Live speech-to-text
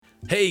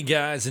Hey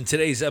guys, in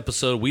today's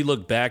episode, we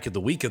look back at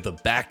the week of the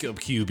backup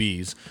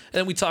QBs, and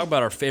then we talk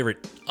about our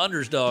favorite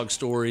underdog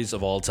stories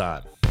of all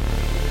time.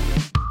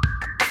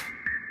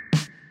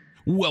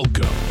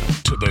 Welcome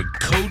to the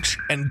Coach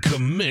and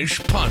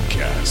Commish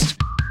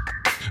podcast.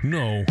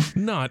 No,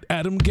 not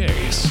Adam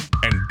Gase,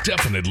 and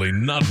definitely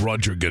not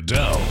Roger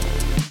Goodell.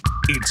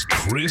 It's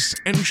Chris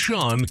and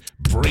Sean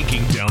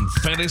breaking down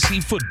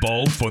fantasy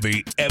football for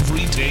the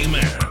everyday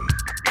man.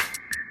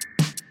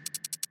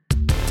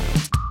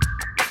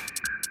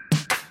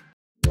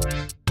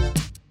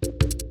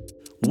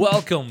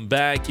 Welcome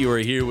back. You are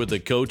here with the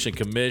Coach and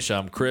Commish.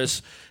 I'm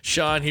Chris.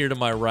 Sean here to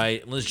my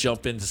right. And let's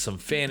jump into some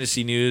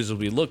fantasy news as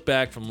we look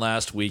back from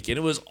last week. And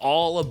it was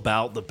all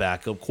about the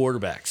backup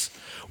quarterbacks.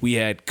 We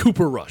had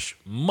Cooper Rush,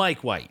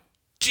 Mike White,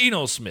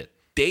 Geno Smith,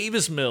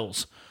 Davis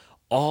Mills,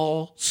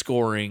 all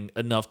scoring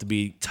enough to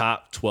be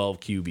top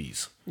 12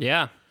 QBs.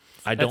 Yeah.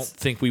 I don't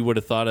think we would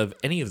have thought of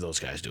any of those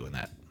guys doing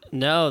that.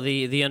 No,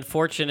 the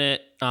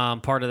unfortunate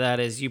part of that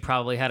is you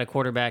probably had a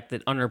quarterback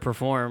that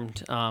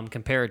underperformed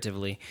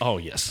comparatively. Oh,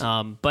 yes.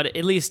 But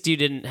at least you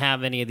didn't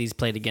have any of these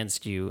played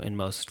against you in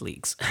most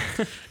leagues.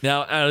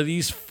 Now, out of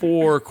these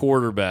four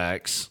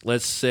quarterbacks,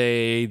 let's just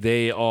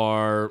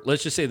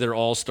say they're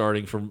all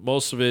starting. For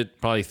most of it,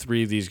 probably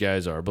three of these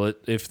guys are.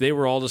 But if they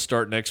were all to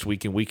start next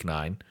week in week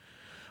 9,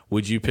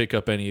 would you pick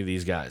up any of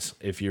these guys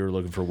if you were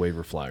looking for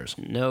waiver flyers?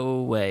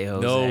 No way,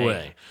 Jose. No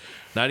way.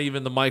 Not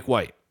even the Mike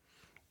White.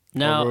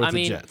 No, I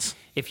mean,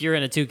 if you're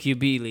in a 2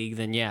 QB league,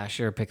 then yeah,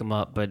 sure, pick him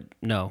up. But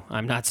no,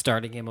 I'm not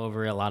starting him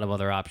over a lot of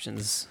other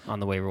options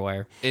on the waiver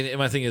wire. And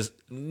my thing is,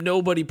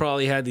 nobody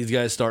probably had these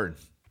guys starting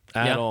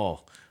at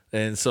all.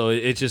 And so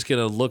it's just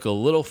going to look a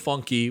little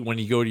funky when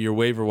you go to your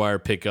waiver wire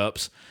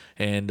pickups.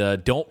 And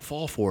don't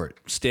fall for it.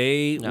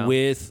 Stay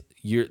with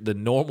the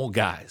normal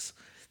guys.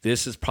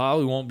 This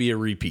probably won't be a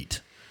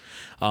repeat.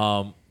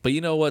 But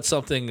you know what?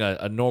 Something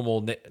a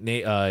normal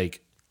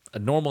a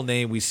normal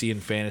name we see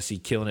in fantasy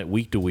killing it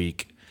week to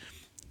week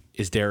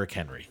is Derrick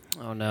Henry.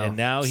 Oh, no. And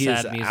now he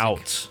sad is music.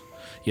 out.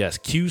 Yes,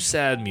 cue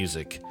sad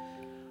music.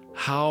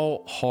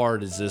 How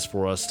hard is this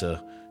for us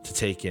to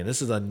take in?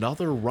 This is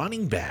another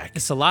running back.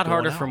 It's a lot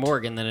harder for out.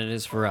 Morgan than it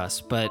is for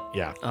us. But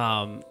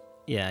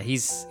yeah.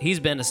 He's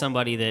been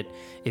somebody that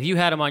if you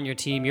had him on your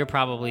team, you're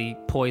probably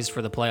poised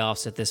for the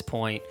playoffs at this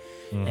point.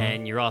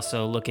 And you're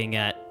also looking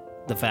at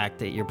the fact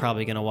that you're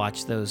probably going to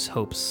watch those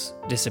hopes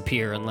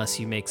disappear unless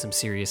you make some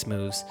serious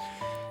moves.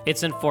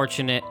 It's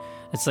unfortunate.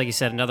 It's like you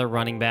said, another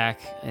running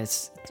back.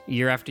 It's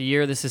year after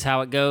year. This is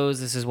how it goes.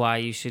 This is why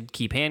you should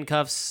keep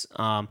handcuffs.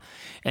 And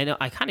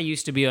I kind of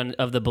used to be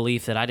of the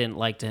belief that I didn't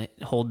like to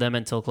hold them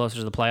until closer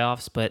to the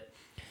playoffs. But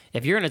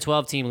if you're in a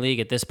 12-team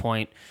league at this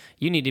point,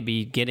 you need to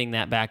be getting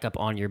that backup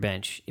on your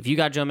bench. If you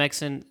got Joe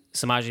Mixon,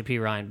 Samaje P.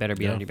 Ryan better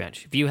be on your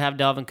bench. If you have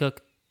Dalvin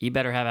Cook, you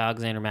better have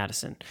Alexander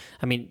Madison.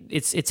 I mean,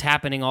 it's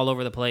happening all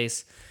over the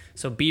place.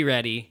 So be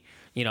ready.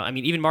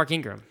 Even Mark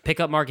Ingram.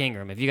 Pick up Mark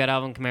Ingram. If you got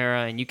Alvin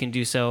Kamara and you can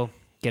do so,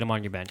 get him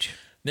on your bench.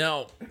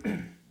 Now,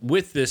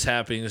 with this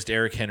happening, this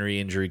Derrick Henry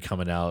injury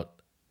coming out,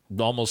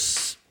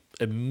 almost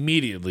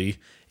immediately,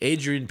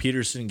 Adrian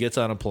Peterson gets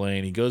on a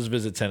plane. He goes to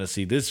visit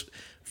Tennessee.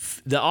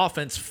 The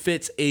offense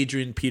fits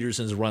Adrian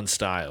Peterson's run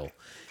style.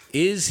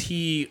 Is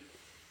he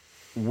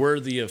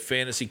worthy of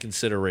fantasy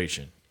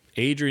consideration?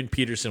 Adrian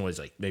Peterson was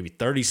like maybe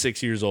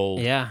 36 years old.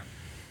 Yeah.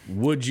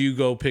 Would you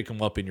go pick him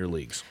up in your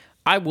leagues?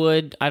 I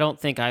would. I don't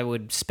think I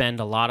would spend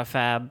a lot of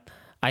fab.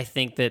 I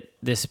think that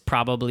this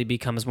probably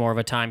becomes more of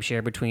a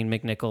timeshare between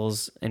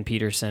McNichols and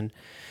Peterson.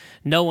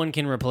 No one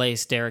can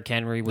replace Derrick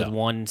Henry with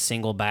one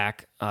single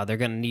back. They're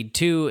going to need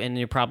 2, and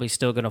you're probably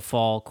still going to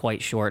fall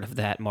quite short of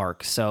that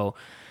mark. So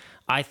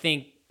I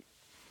think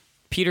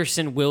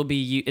Peterson will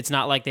be... It's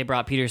not like they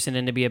brought Peterson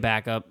in to be a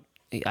backup.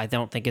 I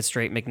don't think it's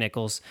straight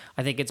McNichols.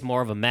 I think it's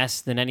more of a mess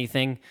than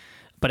anything.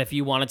 But if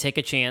you want to take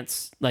a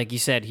chance, like you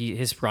said,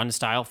 his run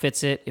style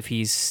fits it. If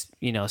he's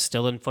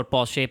still in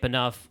football shape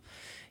enough,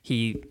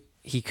 he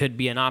could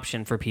be an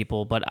option for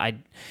people. But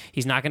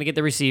he's not going to get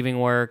the receiving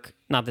work.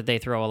 Not that they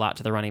throw a lot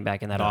to the running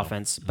back in that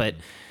offense, but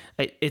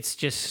it's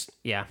just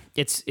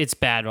it's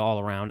bad all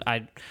around.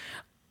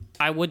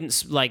 I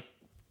wouldn't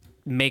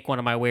make one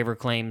of my waiver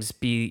claims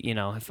be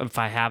if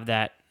I have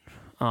that.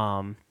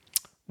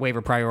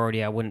 Waiver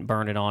priority, I wouldn't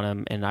burn it on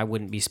him, and I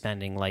wouldn't be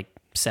spending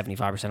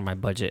 75% of my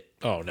budget.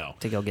 Oh no,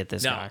 to go get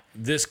this guy.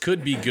 This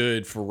could be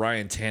good for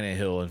Ryan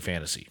Tannehill in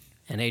fantasy,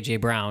 and AJ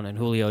Brown and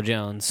Julio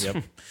Jones.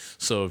 Yep.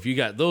 So if you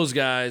got those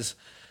guys,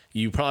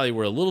 you probably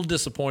were a little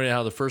disappointed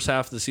how the first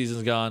half of the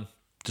season's gone.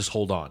 Just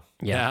hold on.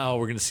 Yeah. Now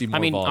we're going to see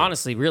more. volume.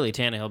 Honestly, really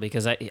Tannehill,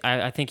 because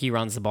I think he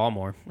runs the ball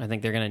more. I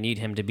think they're going to need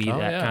him to be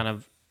kind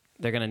of.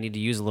 They're going to need to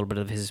use a little bit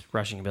of his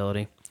rushing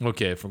ability.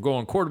 Okay, from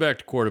going quarterback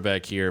to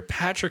quarterback here,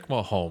 Patrick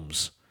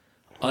Mahomes.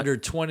 Under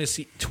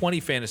 20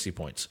 fantasy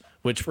points,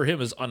 which for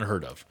him is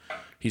unheard of.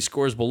 He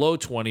scores below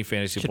 20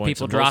 fantasy points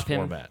in most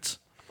formats.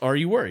 Are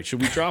you worried?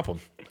 Should we drop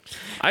him?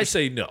 I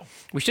say no.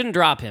 We shouldn't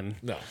drop him.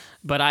 No.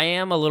 But I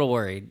am a little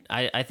worried.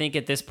 I think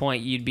at this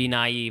point you'd be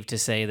naive to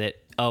say that,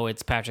 oh,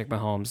 it's Patrick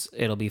Mahomes,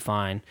 it'll be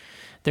fine.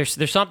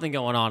 There's something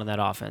going on in that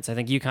offense. I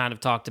think you kind of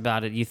talked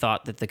about it. You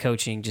thought that the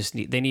coaching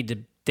they need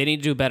to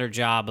do a better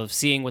job of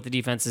seeing what the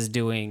defense is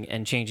doing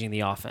and changing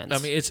the offense. I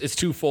mean, it's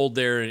twofold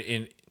there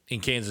in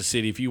Kansas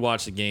City. If you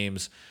watch the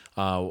games,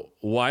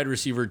 wide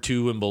receiver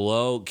 2 and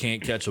below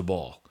can't catch a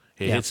ball.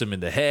 It hits them in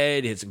the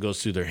head,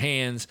 goes through their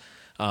hands.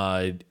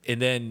 And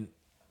then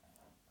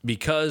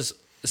because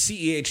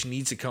CEH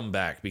needs to come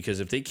back, because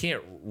if they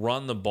can't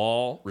run the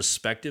ball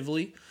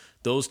respectively,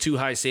 those 2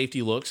 high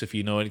safety looks, if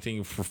you know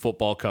anything for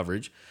football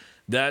coverage,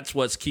 that's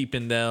what's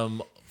keeping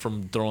them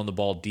from throwing the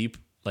ball deep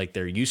like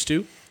they're used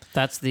to.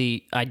 That's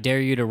the I dare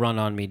you to run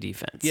on me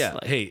defense. Yeah.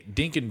 Hey,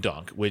 dink and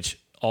dunk, which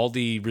all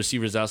the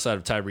receivers outside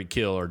of Tyreek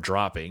Hill are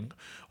dropping,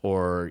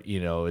 or,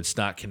 it's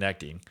not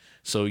connecting.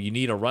 So you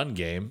need a run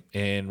game.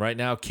 And right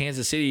now,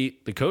 Kansas City,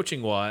 the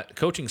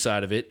coaching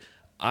side of it,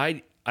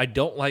 I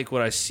don't like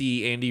what I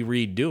see Andy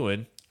Reid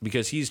doing,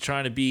 because he's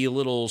trying to be a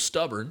little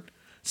stubborn,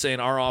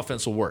 saying our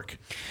offense will work.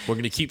 We're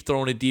going to keep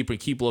throwing it deep and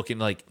keep looking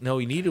like, no,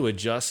 you need to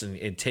adjust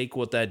and take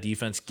what that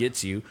defense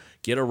gets you,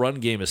 get a run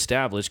game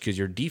established, because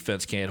your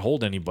defense can't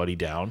hold anybody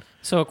down.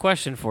 So a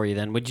question for you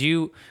then. What do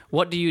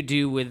you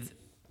do with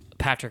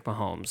Patrick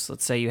Mahomes?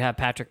 Let's say you have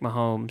Patrick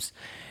Mahomes,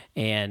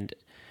 and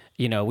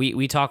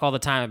we talk all the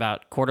time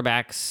about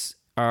quarterbacks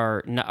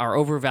are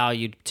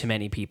overvalued to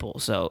many people.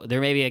 So there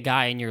may be a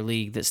guy in your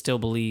league that still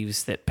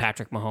believes that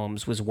Patrick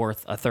Mahomes was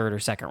worth a 3rd or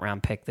 2nd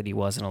round pick that he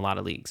was in a lot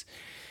of leagues.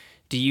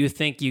 Do you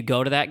think you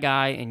go to that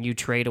guy and you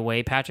trade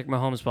away Patrick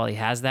Mahomes while he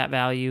has that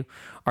value?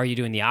 Are you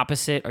doing the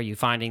opposite? Are you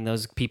finding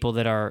those people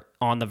that are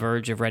on the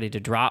verge of ready to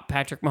drop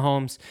Patrick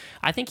Mahomes?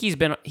 I think he's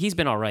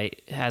been all right,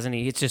 hasn't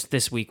he? It's just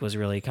this week was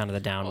really kind of the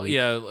down week.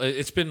 Yeah,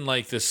 it's been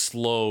like this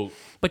slow.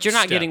 But you're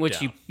not getting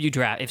what you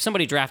draft. If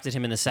somebody drafted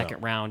him in the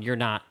 2nd round, you're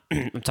not.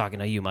 I'm talking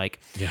to you, Mike.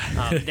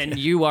 Yeah. Then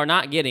you are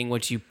not getting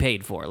what you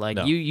paid for. Like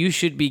you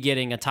should be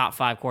getting a top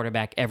 5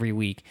 quarterback every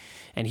week,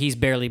 and he's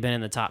barely been in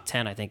the top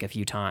 10, I think, a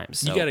few times.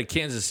 So. You got a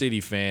Kansas City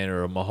fan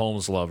or a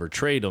Mahomes lover,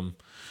 trade him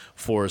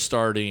for a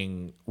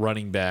starting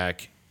running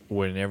back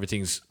when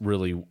everything's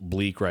really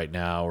bleak right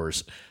now. Or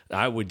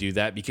I would do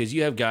that, because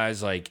you have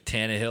guys like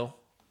Tannehill,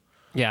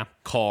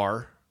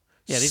 Carr.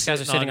 Yeah, these guys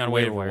are sitting on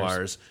waiver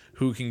wires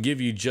who can give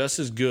you just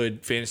as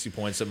good fantasy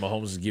points that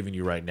Mahomes is giving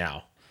you right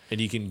now.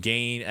 And you can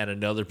gain at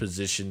another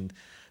position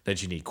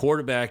that you need.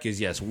 Quarterback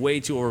is, yes, way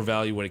too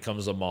overvalued when it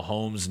comes to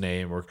Mahomes'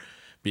 name, or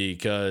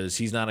because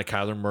he's not a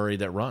Kyler Murray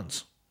that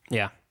runs.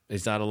 Yeah.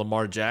 He's not a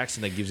Lamar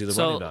Jackson that gives you the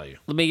running value.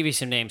 Let me give you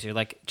some names here.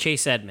 Like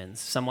Chase Edmonds.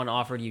 Someone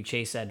offered you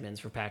Chase Edmonds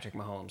for Patrick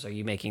Mahomes. Are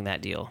you making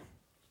that deal?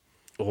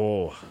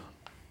 Oh.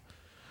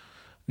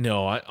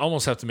 No, I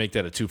almost have to make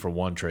that a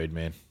 2-for-1 trade,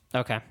 man.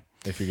 Okay.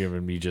 If you're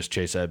giving me just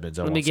Chase Edmonds,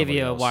 let me give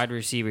you a wide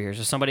receiver here.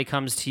 So somebody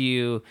comes to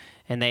you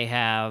and they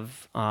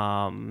have,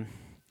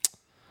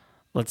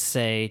 let's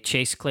say,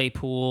 Chase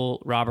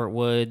Claypool, Robert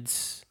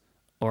Woods,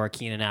 or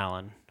Keenan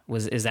Allen.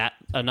 Is that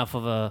enough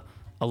of a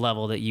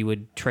level that you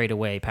would trade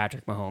away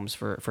Patrick Mahomes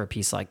for a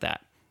piece like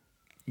that?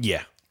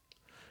 Yeah.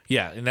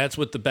 Yeah, and that's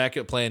with the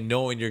backup plan,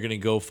 knowing you're going to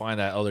go find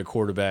that other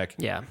quarterback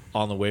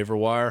on the waiver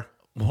wire.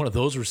 One of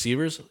those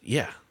receivers,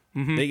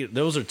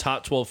 those are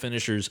top 12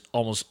 finishers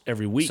almost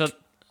every week. So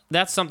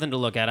that's something to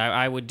look at.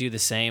 I would do the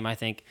same. I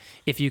think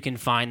if you can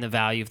find the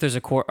value, if there's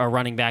a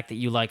running back that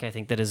you like, I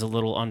think that is a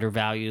little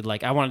undervalued.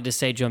 Like I wanted to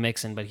say Joe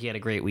Mixon, but he had a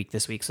great week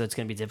this week, so it's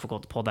going to be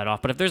difficult to pull that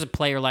off. But if there's a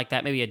player like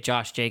that, maybe a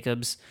Josh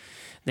Jacobs,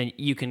 then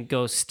you can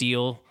go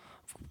steal,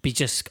 be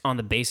just on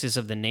the basis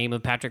of the name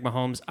of Patrick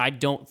Mahomes. I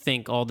don't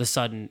think all of a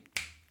sudden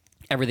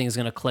everything's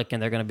going to click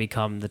and they're going to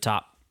become the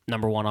top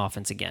number 1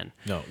 offense again.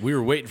 No, we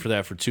were waiting for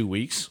that for 2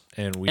 weeks,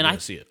 and we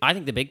didn't see it. I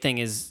think the big thing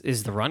is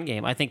the run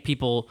game. I think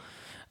people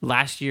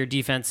last year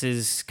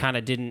defenses kind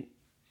of didn't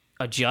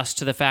adjust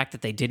to the fact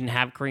that they didn't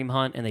have Kareem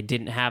Hunt and they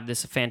didn't have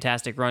this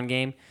fantastic run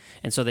game,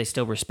 and so they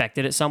still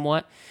respected it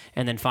somewhat.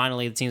 And then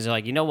finally the teams are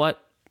like, you know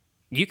what?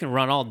 You can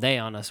run all day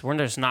on us. We're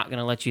just not going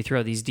to let you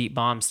throw these deep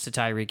bombs to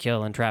Tyreek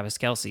Hill and Travis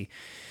Kelce.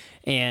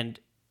 And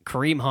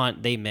Kareem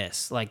Hunt, they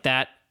miss. Like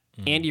that,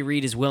 Andy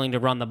Reid is willing to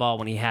run the ball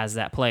when he has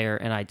that player,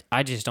 and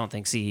I just don't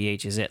think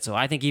CEH is it. So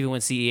I think even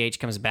when CEH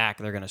comes back,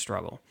 they're going to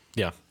struggle.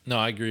 Yeah. No,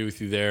 I agree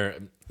with you there.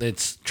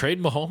 It's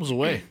trade Mahomes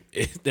away.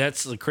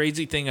 That's the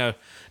crazy thing I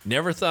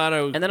never thought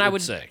I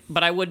would say.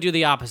 But I would do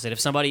the opposite. If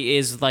somebody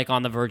is like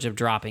on the verge of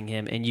dropping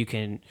him, and you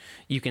can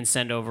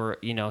send over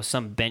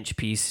some bench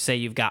piece. Say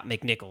you've got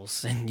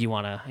McNichols, and you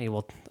want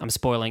to. I'm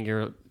spoiling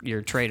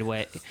your trade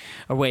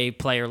away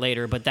player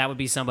later, but that would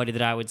be somebody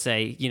that I would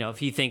say, if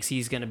he thinks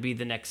he's going to be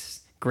the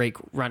next great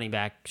running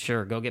back,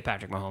 sure, go get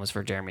Patrick Mahomes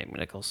for Jeremy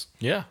McNichols.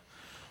 Yeah.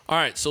 All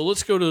right, so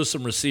let's go to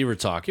some receiver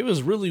talk. It was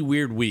a really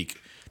weird week.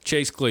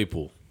 Chase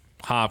Claypool,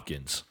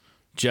 Hopkins,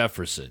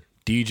 Jefferson,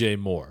 DJ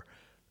Moore,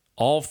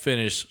 all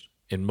finished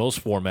in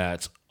most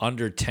formats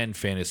under 10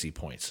 fantasy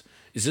points.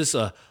 Is this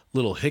a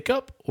little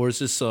hiccup, or is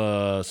this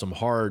some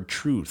hard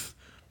truth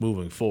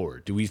moving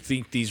forward? Do we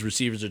think these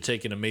receivers are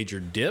taking a major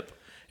dip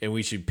and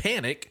we should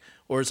panic,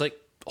 or it's like,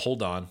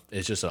 hold on,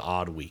 it's just an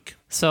odd week.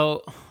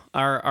 So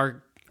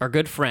our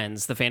good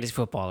friends, the fantasy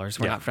footballers,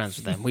 we're not friends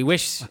with them. We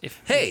wish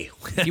if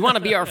you want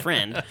to be our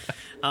friend,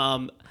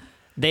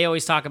 they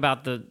always talk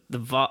about the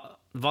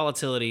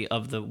volatility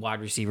of the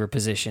wide receiver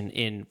position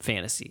in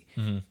fantasy.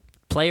 Mm-hmm.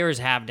 Players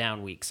have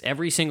down weeks.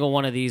 Every single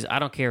one of these, I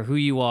don't care who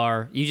you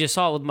are. You just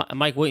saw it with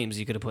Mike Williams.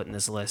 You could have put in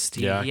this list.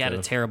 He had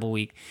a terrible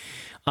week.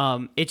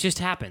 It just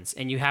happens,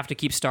 and you have to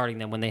keep starting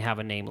them when they have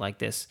a name like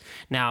this.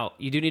 Now,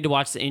 you do need to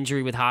watch the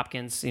injury with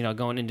Hopkins,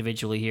 going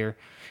individually here.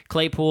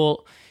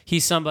 Claypool,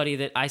 he's somebody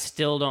that I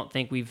still don't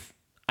think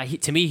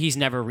to me, he's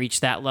never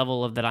reached that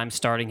level of that I'm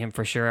starting him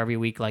for sure every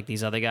week like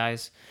these other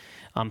guys.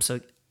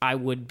 So I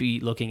would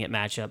be looking at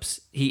matchups.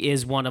 He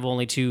is one of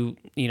only two,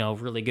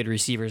 really good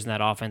receivers in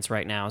that offense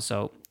right now,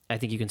 so I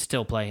think you can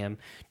still play him.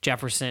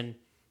 Jefferson,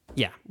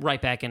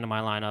 right back into my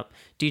lineup.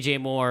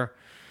 DJ Moore,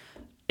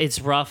 it's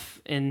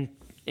rough in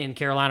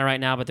Carolina right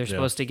now, but they're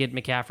supposed to get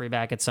McCaffrey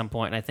back at some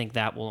point, and I think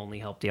that will only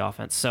help the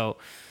offense. So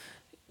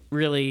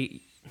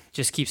really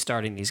just keep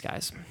starting these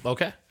guys.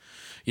 Okay.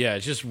 Yeah,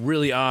 it's just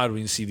really odd when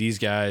you see these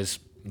guys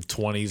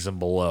 20s and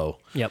below.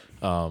 Yep.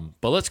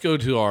 But let's go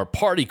to our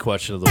party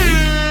question of the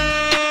week.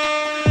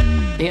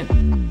 Ian,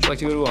 would you like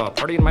to go to a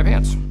party in my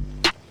pants?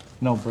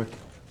 No, Brick.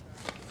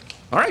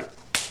 All right,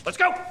 let's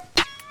go.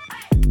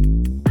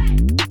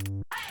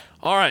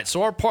 All right,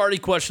 so our party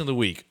question of the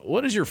week.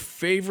 What is your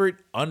favorite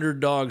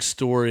underdog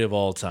story of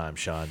all time,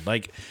 Sean?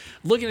 Like,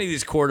 looking at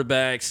these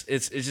quarterbacks,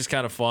 it's just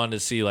kind of fun to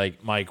see,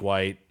 like, Mike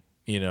White,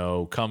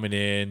 coming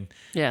in.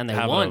 Yeah, and they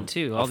won,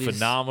 too. All these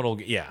phenomenal,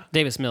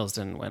 Davis Mills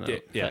didn't win.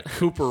 Yeah,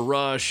 Cooper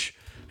Rush.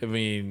 I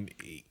mean,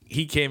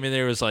 he came in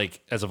there, was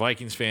like, as a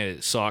Vikings fan,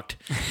 it sucked.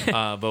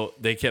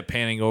 But they kept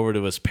panning over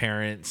to his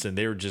parents, and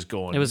they were just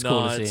going nuts. It was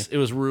cool to see. It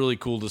was really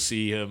cool to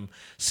see him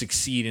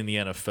succeed in the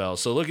NFL.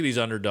 So look at these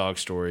underdog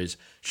stories.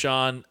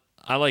 Sean,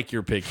 I like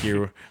your pick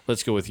here.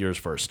 Let's go with yours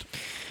first.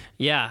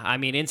 Yeah, I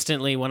mean,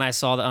 instantly when I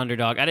saw the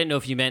underdog, I didn't know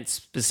if you meant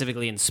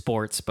specifically in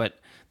sports, but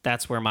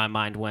that's where my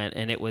mind went,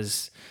 and it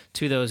was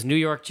to those New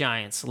York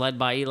Giants, led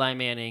by Eli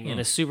Manning, in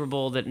a Super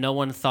Bowl that no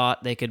one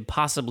thought they could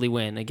possibly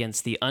win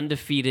against the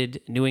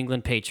undefeated New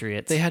England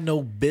Patriots. They had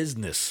no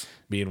business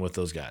being with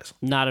those guys.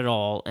 Not at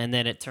all, and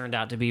then it turned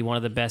out to be one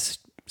of the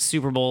best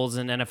Super Bowls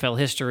in NFL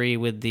history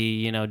with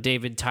the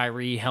David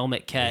Tyree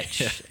helmet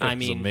catch. It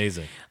was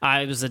amazing.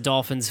 I was a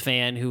Dolphins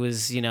fan who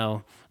was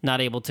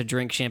not able to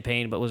drink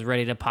champagne but was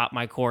ready to pop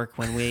my cork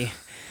when we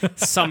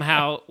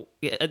somehow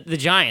the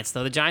Giants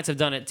have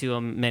done it to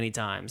them many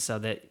times, so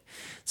that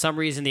some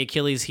reason the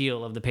Achilles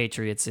heel of the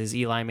Patriots is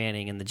Eli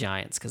Manning and the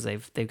Giants because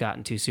they've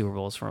gotten 2 Super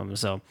Bowls from them.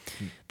 So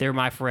they're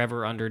my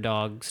forever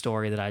underdog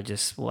story that I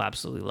just will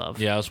absolutely love.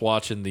 Yeah, I was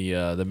watching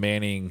the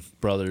Manning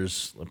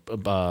brothers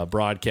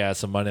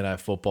broadcast of Monday Night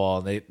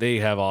Football, and they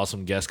have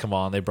awesome guests come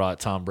on. They brought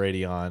Tom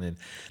Brady on, and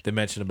they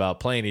mentioned about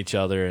playing each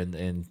other,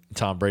 and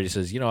Tom Brady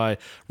says, I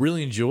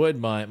really enjoyed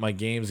my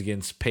games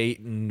against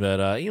Peyton,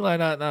 but Eli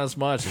not as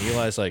much. And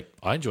Eli's like,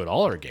 I enjoyed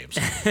all our games.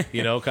 Kind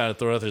of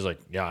throw out there. He's like,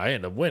 yeah, I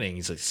ended up winning.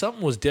 He's like,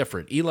 something was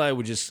different. Eli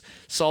would just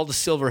saw the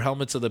silver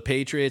helmets of the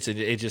Patriots, and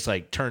it just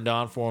like turned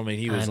on for him, and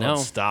he was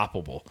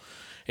unstoppable.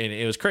 And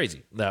it was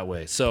crazy that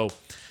way. So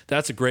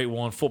that's a great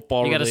one.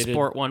 Football related. You got a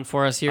sport one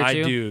for us here, too?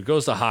 I do. It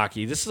goes to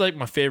hockey. This is like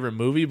my favorite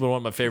movie, but one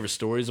of my favorite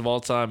stories of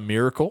all time,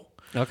 Miracle.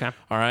 Okay.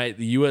 All right.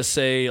 The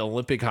USA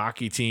Olympic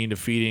hockey team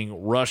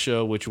defeating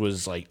Russia, which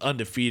was like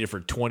undefeated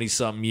for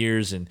 20-something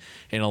years in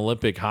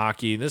Olympic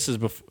hockey. And this is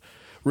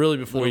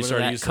before you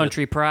started using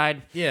country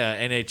pride. Yeah,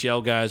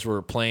 NHL guys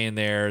were playing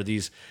there.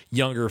 These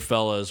younger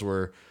fellas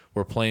were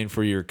playing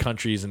for your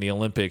countries in the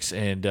Olympics.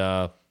 And,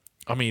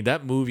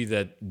 that movie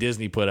that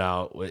Disney put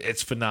out,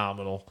 it's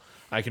phenomenal.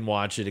 I can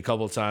watch it a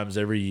couple of times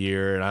every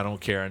year, and I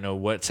don't care. I know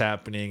what's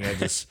happening. It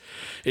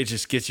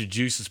just gets your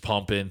juices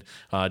pumping.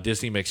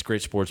 Disney makes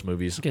great sports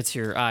movies. Gets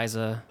your eyes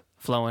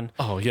flowing.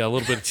 Oh, yeah, a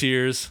little bit of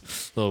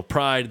tears, a little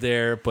pride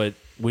there. But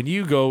when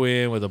you go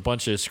in with a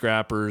bunch of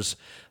scrappers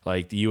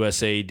like the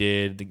USA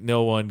did,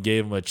 no one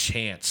gave them a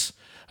chance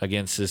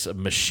against this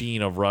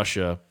machine of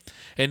Russia.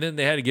 And then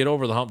they had to get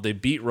over the hump. They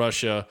beat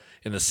Russia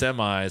in the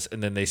semis,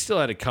 and then they still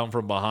had to come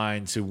from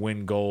behind to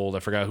win gold. I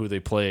forgot who they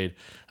played.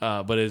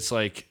 But it's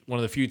like one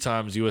of the few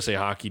times USA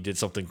Hockey did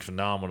something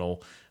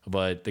phenomenal.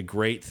 But the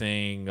great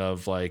thing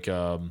of like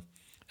Al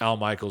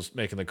Michaels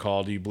making the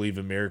call, do you believe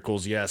in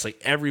miracles? Yes.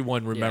 Like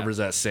everyone remembers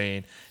that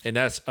saying. And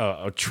that's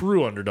a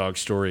true underdog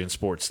story in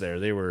sports there.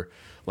 They were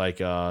like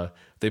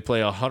they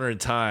play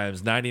 100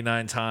 times,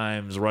 99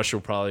 times. Russia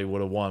probably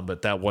would have won,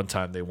 but that one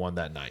time they won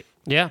that night.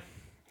 Yeah.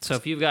 So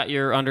if you've got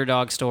your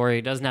underdog story,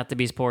 it doesn't have to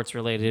be sports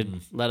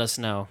related, let us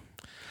know.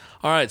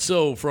 All right,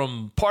 so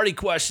from party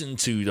question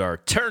to our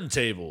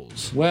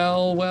turntables.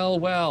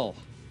 Well.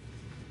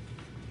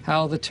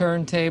 How the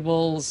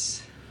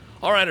turntables?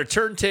 All right, our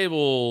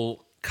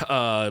turntable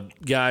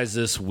guys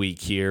this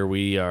week here.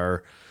 We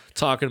are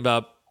talking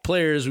about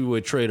players we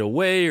would trade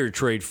away or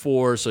trade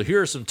for. So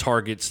here are some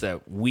targets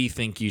that we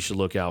think you should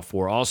look out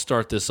for. I'll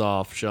start this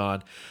off,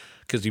 Sean.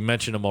 because you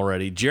mentioned him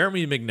already.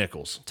 Jeremy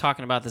McNichols.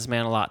 Talking about this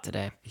man a lot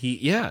today.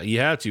 You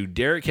have to.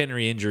 Derrick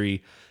Henry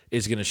injury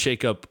is going to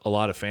shake up a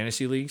lot of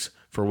fantasy leagues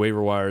for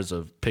waiver wires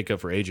of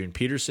pickup for Adrian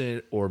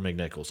Peterson or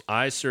McNichols.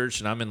 I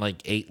searched, and I'm in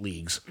like 8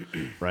 leagues,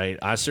 right?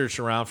 I searched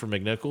around for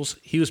McNichols.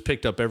 He was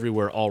picked up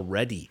everywhere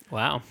already.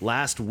 Wow.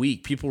 Last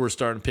week, people were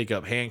starting to pick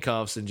up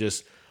handcuffs and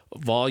just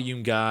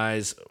volume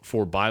guys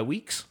for bye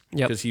weeks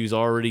because he was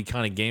already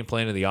kind of game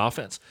planning the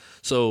offense.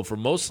 So for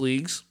most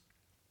leagues,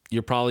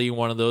 you're probably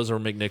one of those where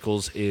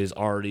McNichols is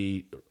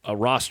already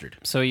rostered.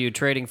 So are you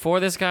trading for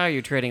this guy or are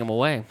you trading him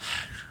away?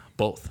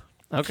 Both.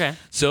 Okay.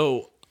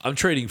 So I'm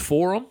trading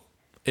for him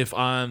if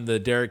I'm the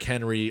Derrick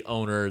Henry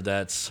owner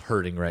that's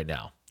hurting right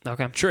now.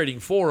 Okay. Trading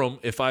for him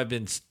if I've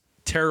been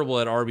terrible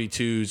at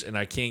RB2s and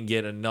I can't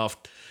get enough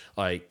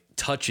like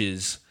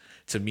touches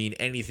to mean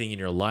anything in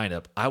your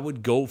lineup. I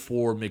would go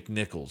for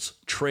McNichols.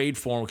 Trade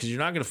for him because you're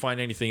not going to find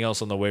anything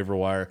else on the waiver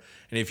wire.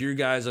 And if your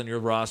guys on your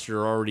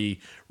roster are already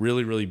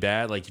really, really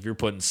bad, like if you're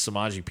putting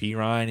Samaje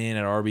Perine in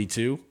at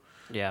RB2,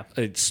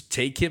 it's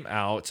take him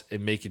out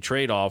and make a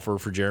trade offer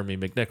for Jeremy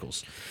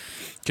McNichols.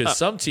 Because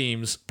some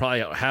teams probably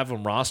have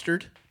him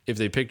rostered if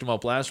they picked him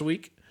up last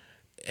week,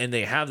 and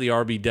they have the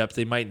RB depth.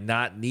 They might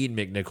not need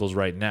McNichols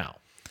right now.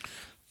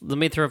 Let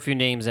me throw a few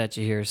names at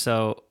you here.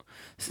 So,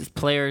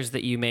 players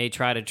that you may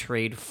try to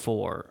trade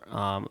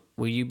for.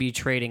 Will you be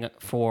trading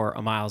for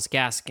a Myles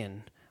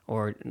Gaskin?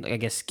 Or I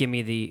guess give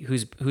me the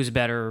who's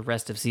better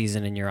rest of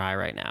season in your eye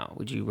right now?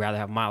 Would you rather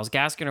have Myles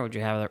Gaskin or would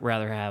you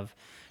rather have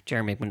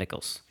Jeremy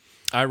McNichols?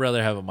 I'd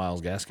rather have a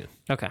Myles Gaskin.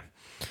 Okay.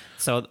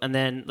 So, and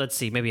then let's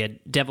see, maybe a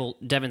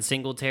Devin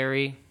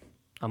Singletary,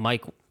 a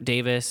Mike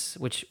Davis,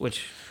 which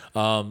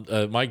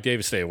Mike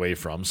Davis stay away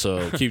from,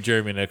 so keep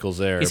Jeremy McNichols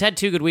there. He's had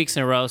 2 good weeks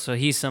in a row, so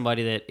he's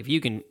somebody that if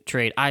you can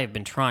trade, I have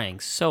been trying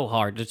so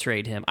hard to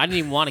trade him. I didn't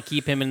even want to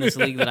keep him in this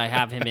league that I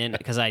have him in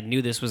because I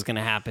knew this was going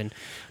to happen,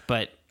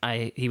 but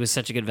he was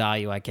such a good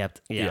value I kept.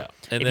 Yeah.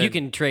 And if you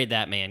can trade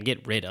that man,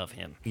 get rid of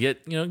him.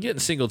 Getting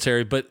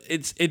Singletary, but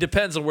it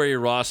depends on where your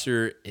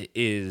roster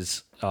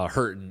is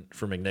hurting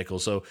for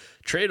McNichols. So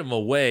trade him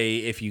away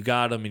if you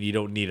got him and you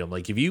don't need him.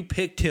 Like if you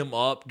picked him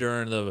up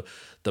during the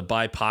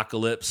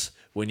bipocalypse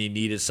when you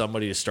needed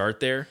somebody to start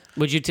there.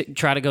 Would you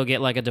try to go get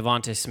like a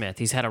Devonta Smith?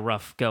 He's had a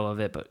rough go of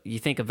it, but you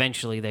think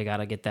eventually they got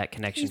to get that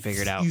connection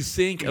figured out. You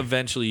think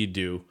eventually you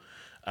do.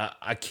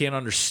 I can't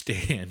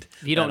understand.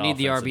 If you don't need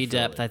the RB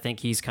depth, I think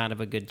he's kind of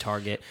a good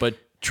target. But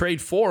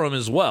trade for him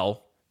as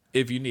well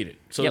if you need it.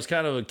 So it's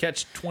kind of a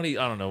catch-20.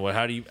 I don't know.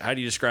 How do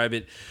you describe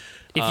it?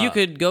 If you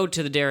could go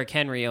to the Derrick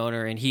Henry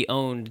owner and he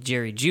owned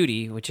Jerry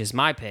Jeudy, which is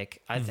my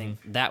pick, I think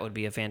that would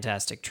be a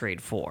fantastic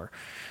trade for.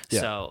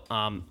 Yeah. So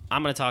I'm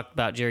going to talk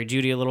about Jerry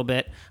Jeudy a little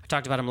bit. I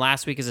talked about him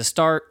last week as a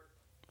start.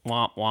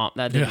 Womp, womp.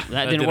 That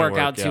didn't work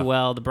out too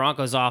well. The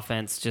Broncos'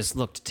 offense just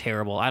looked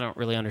terrible. I don't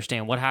really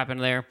understand what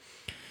happened there.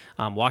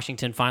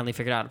 Washington finally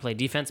figured out how to play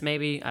defense,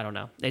 maybe. I don't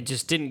know. It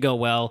just didn't go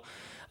well.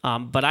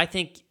 But I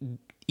think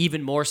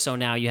even more so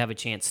now you have a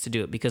chance to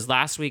do it because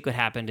last week what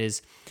happened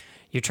is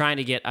you're trying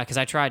to get, because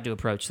I tried to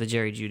approach the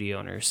Jerry Jeudy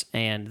owners,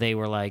 and they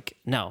were like,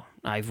 no,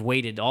 I've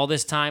waited all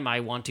this time.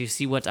 I want to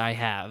see what I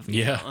have.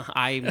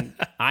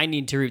 I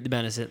need to reap the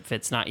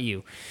benefits, not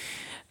you.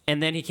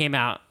 And then he came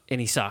out,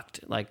 and he sucked.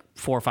 Like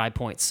 4 or 5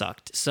 points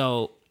sucked.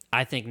 So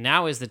I think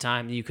now is the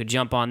time you could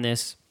jump on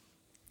this.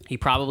 He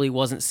probably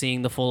wasn't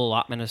seeing the full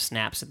allotment of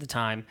snaps at the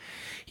time.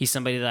 He's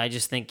somebody that I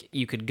just think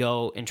you could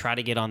go and try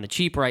to get on the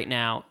cheap right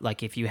now.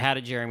 Like if you had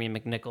a Jeremy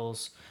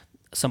McNichols,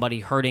 somebody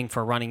hurting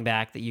for running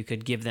back that you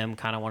could give them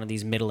kind of one of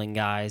these middling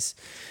guys,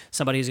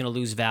 somebody who's going to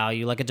lose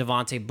value, like a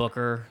Devontae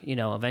Booker.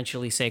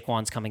 Eventually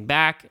Saquon's coming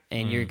back,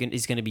 and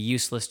he's going to be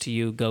useless to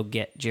you. Go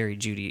get Jerry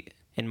Jeudy,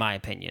 in my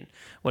opinion.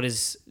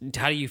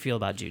 How do you feel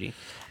about Jeudy?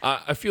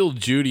 I feel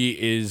Jeudy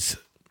is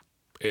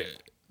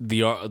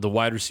the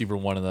wide receiver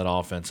one in that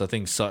offense. I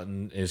think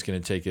Sutton is going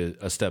to take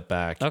a step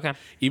back. Okay.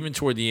 Even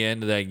toward the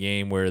end of that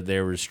game where they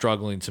were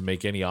struggling to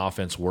make any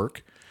offense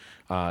work,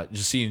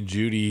 just seeing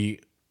Jeudy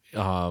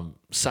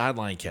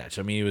sideline catch.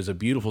 I mean, it was a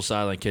beautiful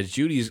sideline catch.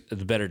 Judy's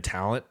the better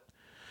talent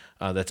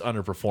that's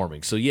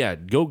underperforming. So,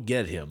 go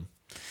get him.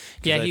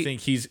 Yeah, I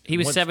think he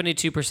was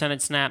 72%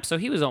 at snaps, so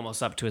he was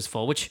almost up to his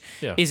full, which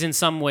is in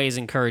some ways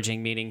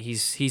encouraging, meaning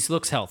he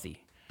looks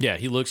healthy. Yeah,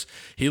 he looks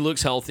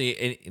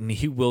healthy, and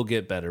he will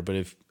get better.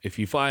 But if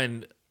you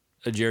find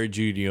a Jerry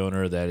Jeudy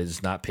owner that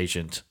is not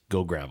patient,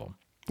 go grab him.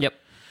 Yep.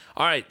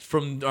 All right,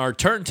 from our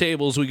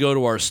turntables, we go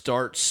to our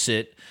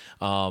start-sit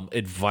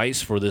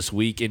advice for this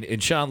week.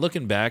 And Sean,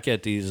 looking back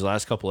at these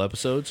last couple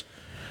episodes,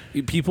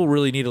 people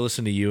really need to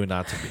listen to you and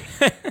not to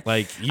me.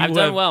 Like I've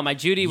done well. My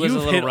Jeudy was a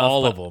little hit rough,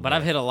 all of them, but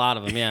I've hit a lot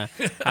of them. Yeah,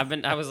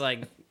 I was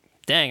like,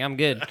 dang, I'm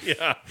good.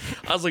 Yeah,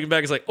 I was looking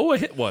back. It's like, I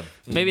hit one.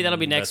 Maybe that'll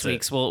be next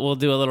week's. We'll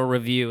do a little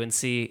review and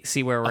see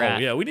where we're at.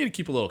 Yeah, we need to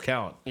keep a little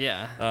count.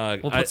 Yeah,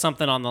 we'll put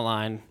something on the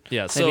line.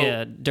 Yeah, maybe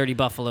a Dirty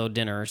Buffalo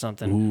dinner or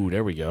something. Ooh,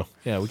 there we go.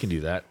 Yeah, we can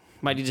do that.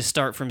 Might need to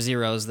start from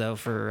zeros though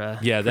for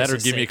that or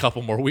give me a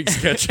couple more weeks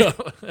to catch up.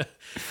 All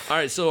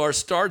right, so our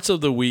starts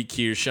of the week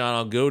here, Sean.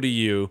 I'll go to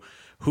you.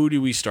 Who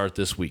do we start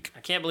this week? I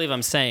can't believe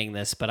I'm saying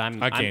this, but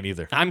I can't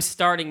either. I'm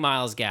starting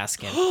Myles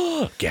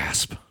Gaskin.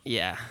 Gasp.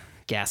 Yeah,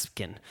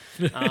 Gaskin.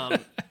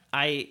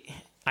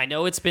 I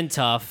know it's been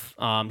tough.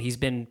 He's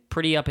been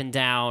pretty up and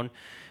down,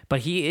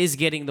 but he is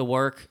getting the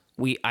work.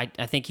 I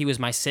think he was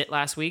my sit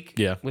last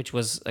week, which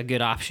was a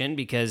good option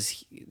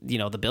because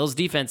the Bills'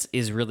 defense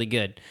is really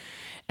good,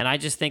 and I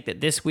just think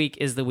that this week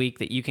is the week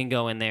that you can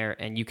go in there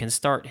and you can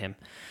start him.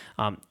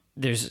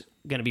 There's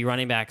going to be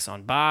running backs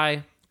on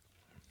bye.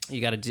 You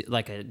got a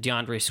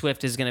DeAndre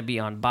Swift is going to be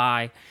on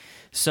bye,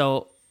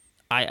 so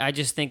I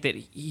just think that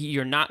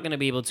you're not going to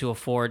be able to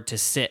afford to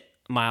sit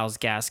Myles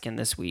Gaskin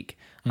this week.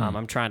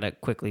 I'm trying to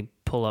quickly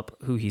pull up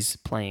who he's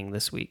playing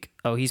this week.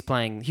 Oh, he's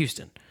playing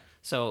Houston.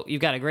 So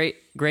you've got a great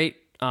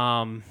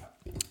matchup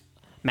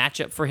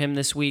for him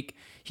this week.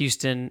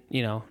 Houston,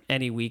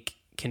 any week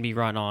can be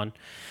run on.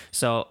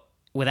 So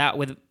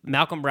with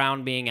Malcolm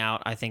Brown being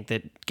out, I think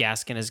that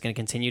Gaskin is going to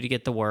continue to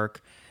get the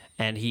work,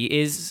 and he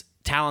is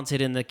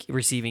talented in the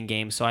receiving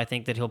game. So I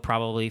think that he'll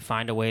probably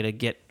find a way to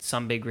get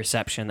some big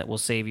reception that will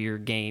save your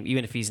game,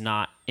 even if he's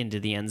not into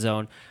the end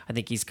zone. I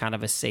think he's kind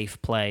of a safe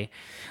play.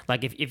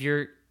 Like if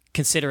you're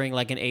considering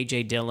like an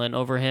A.J. Dillon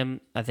over him,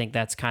 I think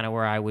that's kind of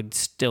where I would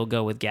still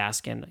go with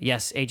Gaskin.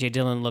 Yes, A.J.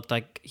 Dillon looked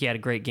like he had a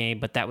great game,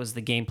 but that was the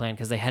game plan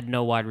because they had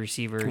no wide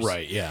receivers.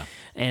 Right, yeah.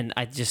 And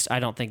I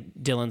don't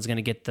think Dillon's going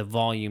to get the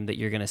volume that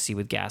you're going to see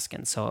with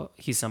Gaskin. So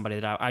he's somebody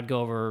that I'd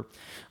go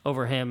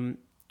over him.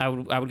 I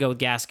would go with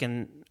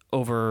Gaskin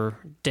over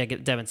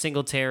Devin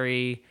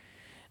Singletary,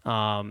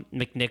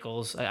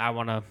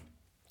 McNichols.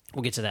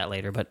 We'll get to that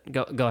later, but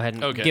go ahead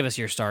and give us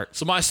your start.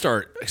 So my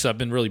start, because I've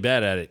been really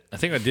bad at it. I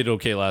think I did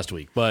okay last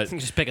week, but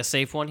just pick a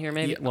safe one here,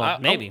 maybe.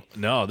 Maybe.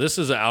 No, this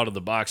is out of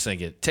the box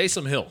thinking.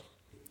 Taysom Hill.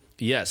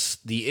 Yes,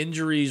 the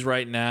injuries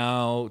right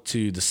now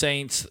to the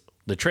Saints.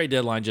 The trade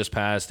deadline just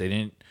passed. They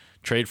didn't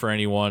trade for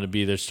anyone to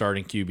be their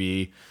starting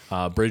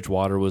QB.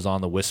 Bridgewater was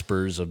on the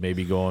whispers of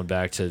maybe going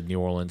back to New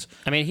Orleans.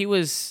 I mean,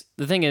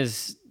 the thing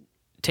is,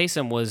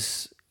 Taysom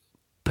was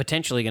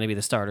potentially going to be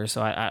the starter,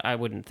 so I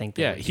wouldn't think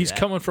that. Yeah, he's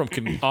coming from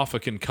off a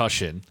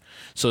concussion,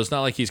 so it's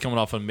not like he's coming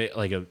off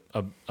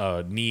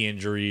a knee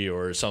injury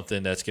or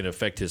something that's going to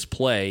affect his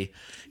play.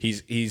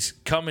 He's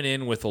coming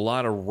in with a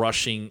lot of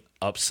rushing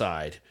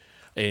upside,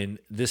 and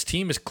this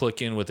team is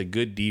clicking with a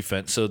good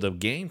defense. So the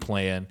game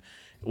plan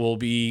will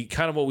be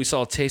kind of what we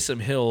saw Taysom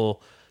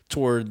Hill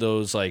toward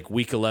those like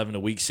week 11 to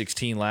week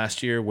 16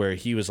 last year, where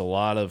he was a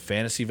lot of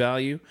fantasy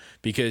value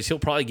because he'll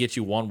probably get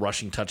you one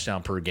rushing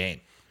touchdown per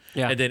game.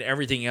 Yeah. And then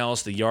everything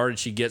else, the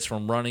yardage he gets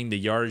from running, the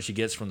yardage he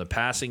gets from the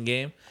passing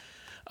game,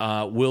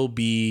 will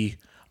be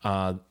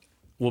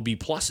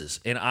pluses.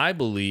 And I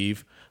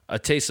believe a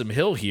Taysom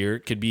Hill here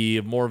could be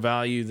of more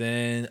value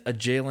than a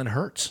Jalen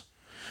Hurts.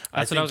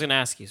 That's what I was going to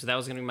ask you. So that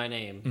was going to be my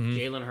name,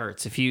 Jalen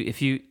Hurts.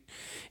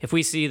 If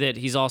we see that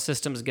he's all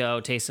systems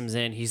go, Taysom's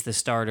in, he's the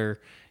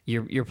starter,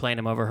 you're playing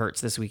him over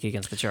Hurts this week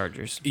against the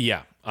Chargers.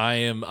 Yeah, I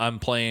am. I'm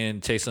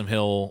playing Taysom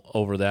Hill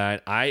over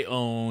that. I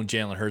own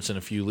Jalen Hurts in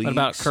a few leagues. What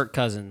about Kirk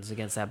Cousins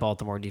against that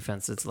Baltimore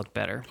defense that's looked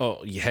better?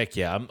 Oh, heck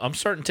yeah. I'm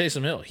starting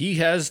Taysom Hill. He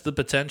has the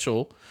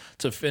potential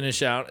to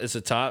finish out as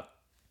a top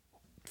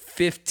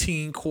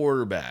 15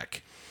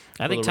 quarterback.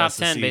 I think top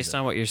 10 based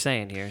on what you're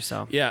saying here.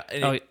 So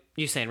yeah.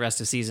 You're saying rest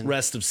of season?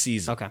 Rest of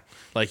season. Okay.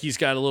 Like, he's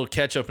got a little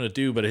catch-up to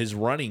do, but his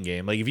running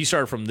game, like, if he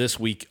started from this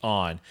week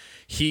on,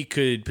 he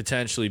could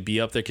potentially be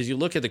up there. Because you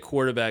look at the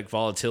quarterback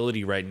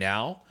volatility right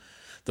now,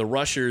 the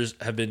rushers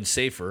have been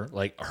safer.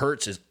 Like,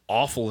 Hurts is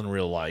awful in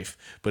real life,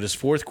 but his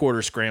fourth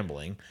quarter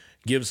scrambling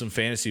gives him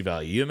fantasy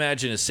value. You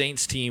imagine a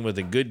Saints team with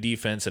a good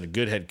defense and a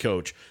good head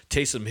coach.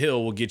 Taysom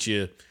Hill will get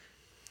you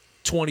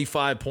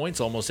 25 points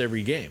almost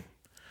every game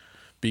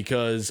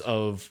because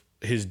of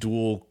his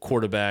dual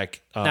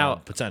quarterback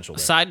potential.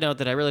 Side note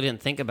that I really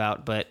didn't think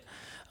about, but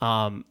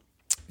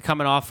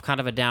coming off kind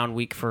of a down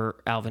week for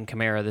Alvin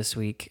Kamara this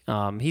week,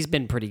 he's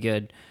been pretty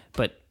good.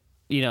 But,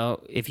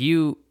 if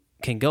you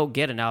can go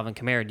get an Alvin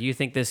Kamara, do you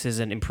think this is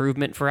an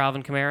improvement for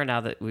Alvin Kamara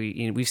now that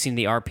we've seen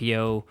the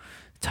RPO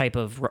type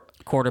of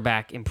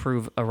quarterback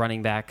improve a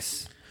running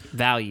back's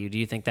value? Do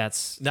you think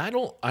that's...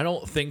 No, I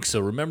don't think so.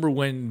 Remember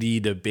when the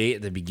debate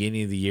at the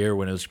beginning of the year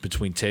when it was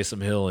between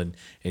Taysom Hill and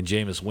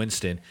Jameis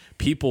Winston,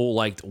 people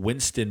liked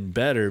Winston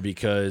better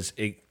because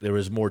there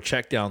was more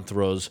check down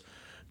throws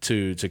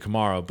to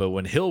Kamara, but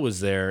when Hill was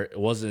there, it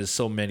wasn't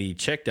so many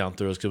check down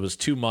throws because it was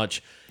too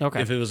much.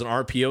 Okay. If it was an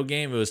RPO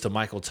game, it was to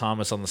Michael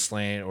Thomas on the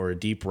slant or a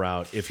deep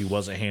route if he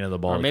wasn't handing the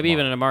ball. Or maybe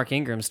even a Mark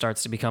Ingram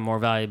starts to become more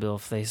valuable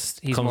if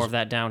he's more of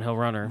that downhill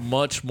runner.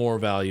 Much more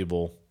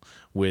valuable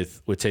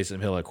with Taysom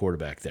Hill at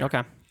quarterback there.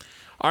 Okay.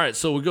 All right,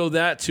 so we go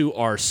that to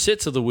our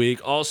sits of the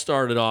week. All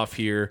started off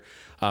here.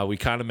 We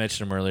kind of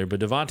mentioned him earlier,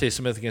 but Devontae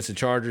Smith against the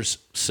Chargers,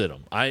 sit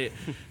him.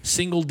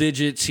 Single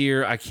digits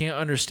here. I can't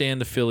understand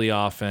the Philly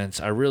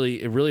offense. It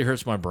really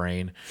hurts my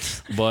brain.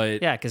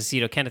 But yeah, because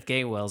Kenneth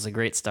Gainwell's a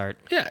great start.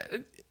 Yeah,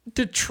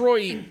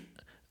 Detroit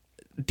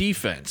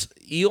defense.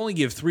 You only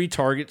give 3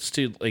 targets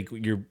to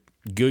your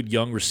good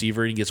young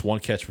receiver, and he gets 1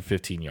 catch for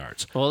 15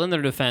 yards. Well, in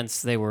their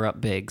defense, they were up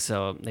big,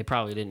 so they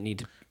probably didn't need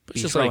to be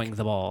throwing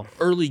the ball.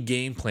 Early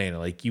game planning.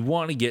 Like, you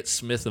want to get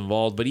Smith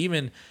involved, but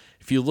even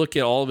if you look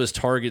at all of his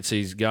targets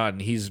he's gotten,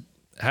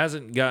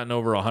 hasn't gotten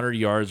over 100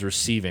 yards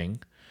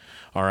receiving,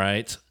 all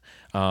right,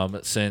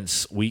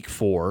 since week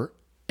 4,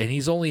 and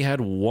he's only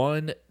had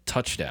 1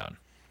 touchdown.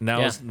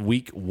 Now it's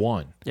week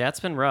 1. Yeah, it's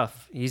been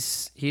rough.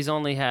 He's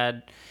only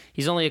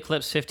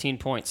eclipsed 15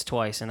 points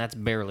twice, and that's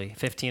barely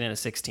 15 in a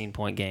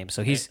 16-point game.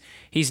 So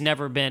he's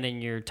never been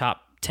in your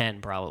top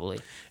 10 probably.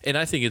 And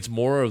I think it's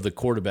more of the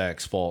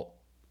quarterback's fault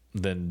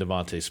than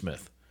Devontae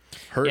Smith.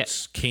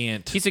 Hurts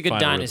can't. He's a good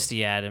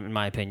dynasty ad, in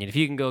my opinion. If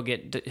you can go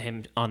get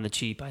him on the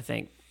cheap, I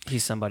think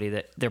he's somebody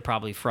that they're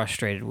probably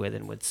frustrated with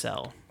and would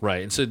sell.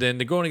 Right. And so then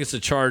they're going against the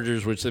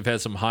Chargers, which they've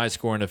had some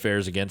high-scoring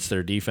affairs against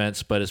their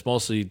defense, but it's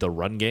mostly the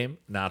run game,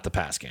 not the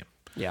pass game.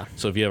 Yeah.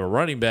 So if you have a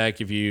running back,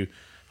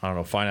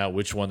 find out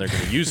which one they're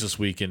going to use this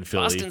week in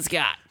Philly. Boston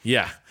Scott.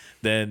 Yeah.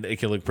 Then it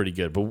can look pretty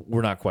good, but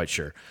we're not quite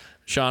sure.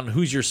 Sean,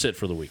 who's your sit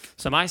for the week?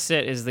 So my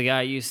sit is the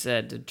guy you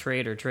said to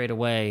trade or trade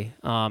away,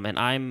 and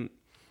I'm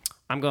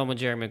going with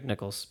Jerry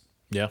McNichols.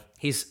 Yeah.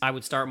 I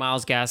would start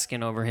Myles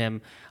Gaskin over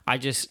him. I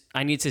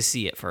need to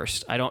see it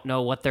first. I don't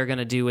know what they're going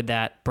to do with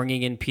that.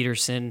 Bringing in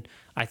Peterson,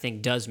 I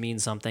think, does mean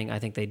something. I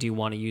think they do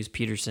want to use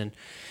Peterson,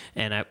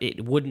 and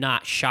it would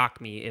not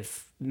shock me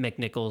if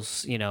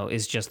McNichols,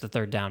 is just the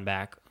third down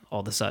back all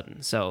of a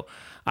sudden. So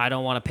I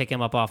don't want to pick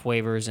him up off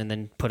waivers and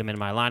then put him in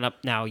my lineup.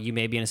 Now, you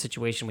may be in a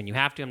situation when you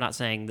have to. I'm not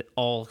saying that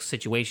all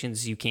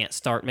situations you can't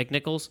start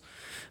McNichols,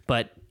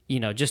 but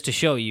just to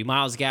show you,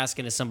 Myles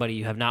Gaskin is somebody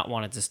you have not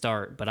wanted to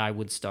start, but I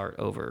would start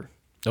over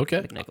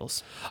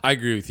McNichols. I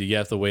agree with you. You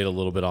have to wait a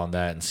little bit on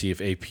that and see if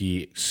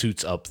AP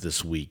suits up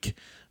this week,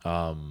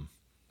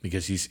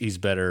 because he's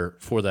better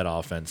for that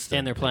offense.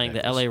 And they're playing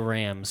the LA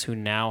Rams, who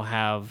now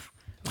have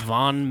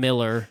Von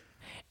Miller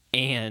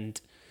and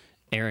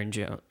Aaron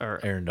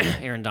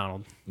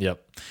Donald.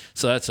 Yep.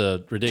 So that's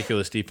a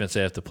ridiculous defense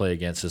they have to play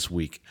against this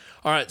week.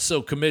 All right,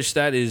 so Commish,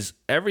 that is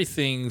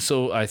everything.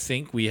 So I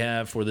think we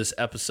have for this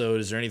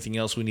episode. Is there anything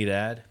else we need to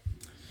add?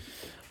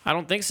 I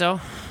don't think so.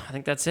 I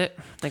think that's it.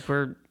 I think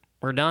we're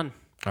done.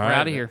 We're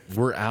out of here.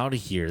 We're out of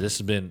here. This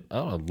has been, I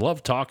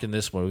love talking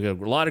this one. We got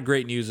a lot of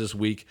great news this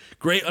week,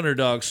 great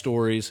underdog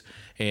stories.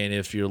 And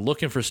if you're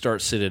looking for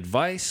start sit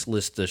advice,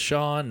 listen to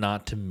Sean,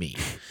 not to me.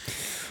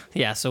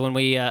 Yeah, so when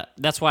we,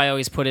 that's why I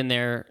always put in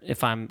there,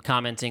 if I'm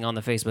commenting on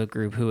the Facebook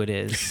group, who it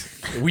is.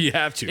 We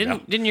have to.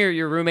 Didn't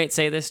your roommate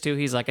say this too?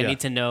 He's like, I need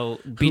to know,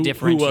 be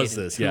differentiated. Who was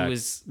this? Yeah.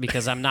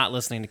 Because I'm not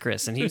listening to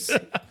Chris. And he's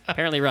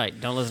apparently right.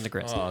 Don't listen to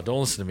Chris. Oh, don't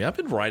listen to me. I've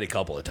been right a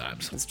couple of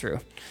times. That's true.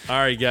 All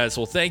right, guys.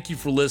 Well, thank you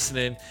for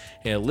listening.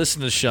 And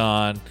listen to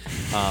Sean.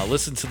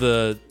 Listen to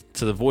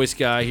the voice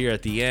guy here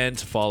at the end.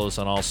 Follow us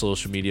on all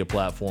social media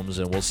platforms.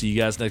 And we'll see you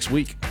guys next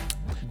week.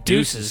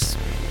 Deuces.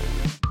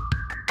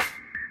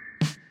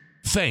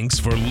 Thanks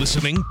for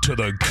listening to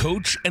the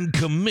Coach and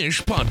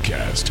Commish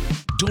podcast.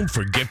 Don't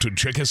forget to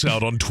check us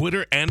out on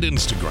Twitter and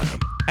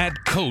Instagram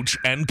at Coach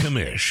and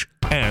Commish.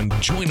 And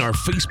join our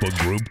Facebook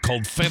group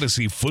called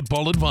Fantasy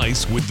Football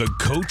Advice with the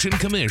Coach and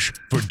Commish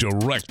for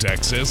direct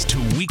access to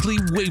weekly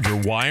waiver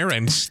wire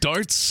and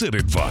start sit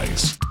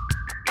advice.